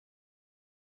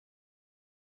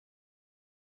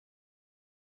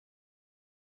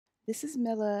This is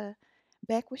Milla,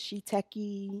 back with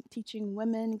SheTechy, teaching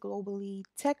women globally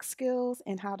tech skills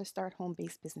and how to start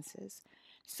home-based businesses.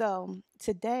 So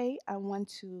today I want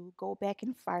to go back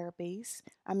in Firebase.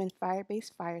 I'm in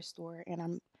Firebase Firestore and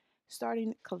I'm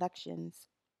starting collections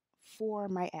for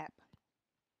my app.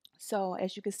 So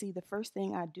as you can see, the first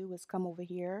thing I do is come over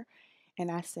here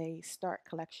and I say start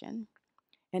collection.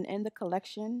 And in the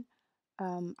collection,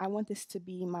 I want this to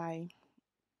be my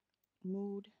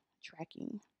mood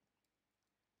tracking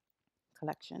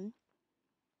collection.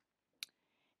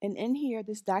 And in here,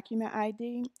 this document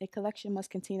ID, a collection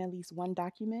must contain at least one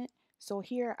document. So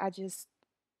here I just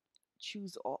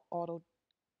choose auto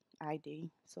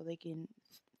ID so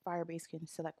Firebase can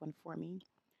select one for me.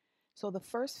 So the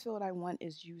first field I want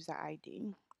is user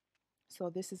ID. So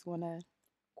this is going to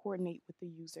coordinate with the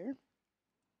user.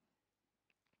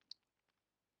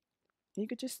 You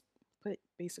could just put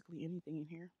basically anything in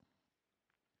here.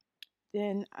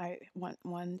 Then I want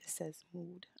one that says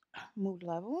mood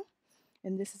level,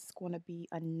 and this is going to be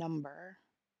a number.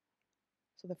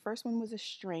 So the first one was a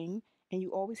string, and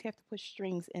you always have to put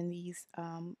strings in these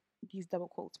double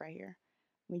quotes right here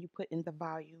when you put in the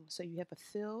value. So you have a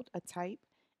field, a type,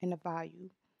 and a value.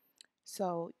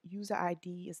 So user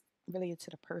ID is related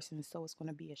to the person, so it's going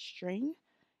to be a string,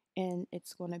 and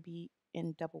it's going to be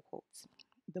in double quotes.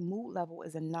 The mood level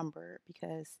is a number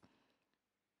because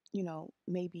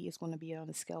maybe it's going to be on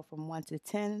a scale from 1 to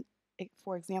 10.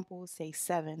 For example, say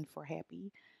 7 for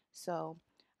happy. So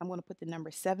I'm going to put the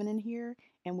number 7 in here.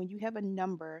 And when you have a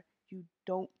number, you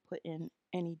don't put in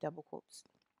any double quotes.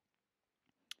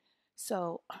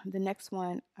 So the next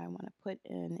one I want to put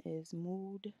in is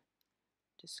mood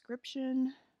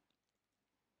description.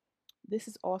 This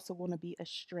is also going to be a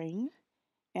string.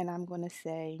 And I'm going to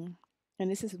say,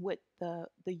 and this is what the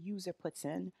user puts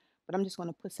in, but I'm just going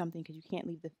to put something because you can't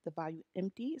leave the value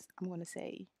empty. So I'm going to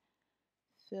say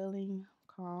feeling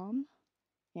calm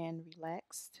and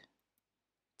relaxed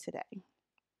today.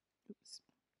 Oops.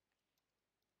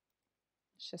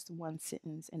 It's just one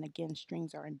sentence. And again,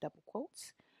 strings are in double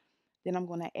quotes. Then I'm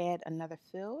going to add another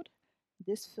field.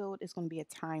 This field is going to be a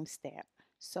timestamp.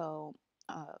 So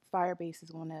Firebase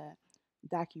is going to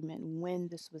document when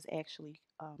this was actually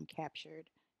captured.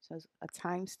 So it's a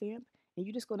timestamp. And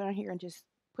you just go down here and just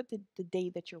put the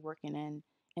day that you're working in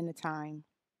and the time.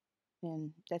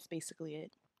 And that's basically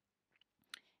it.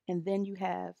 And then you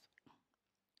have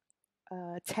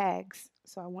tags.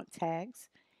 So I want tags.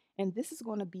 And this is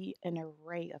going to be an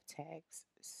array of tags.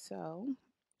 So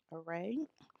array,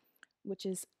 which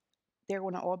is they're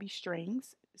going to all be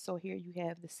strings. So here you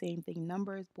have the same thing,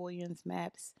 numbers, booleans,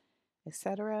 maps,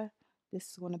 etc.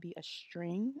 This is going to be a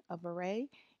string of array,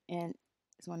 and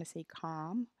it's going to say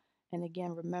calm. And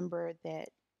again, remember that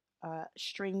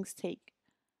strings take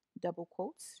double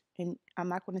quotes. And I'm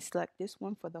not going to select this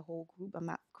one for the whole group. I'm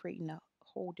not creating a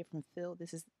whole different field.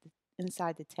 This is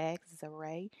inside the tags is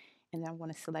array. And then I'm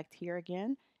going to select here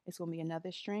again. It's going to be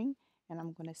another string, and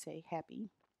I'm going to say happy.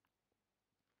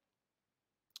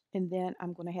 And then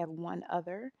I'm going to have one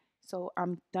other. So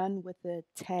I'm done with the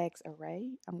tags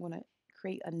array. I'm going to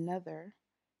create another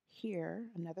here,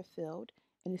 another field,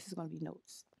 and this is going to be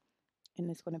notes. And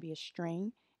it's going to be a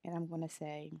string, and I'm going to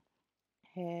say,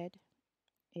 had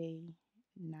a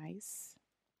nice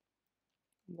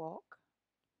walk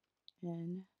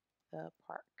in the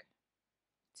park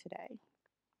today.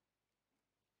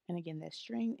 And again, that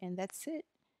string, and that's it.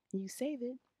 You save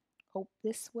it. Hope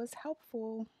this was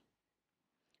helpful.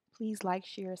 Please like,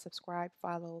 share, subscribe,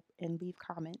 follow, and leave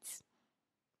comments.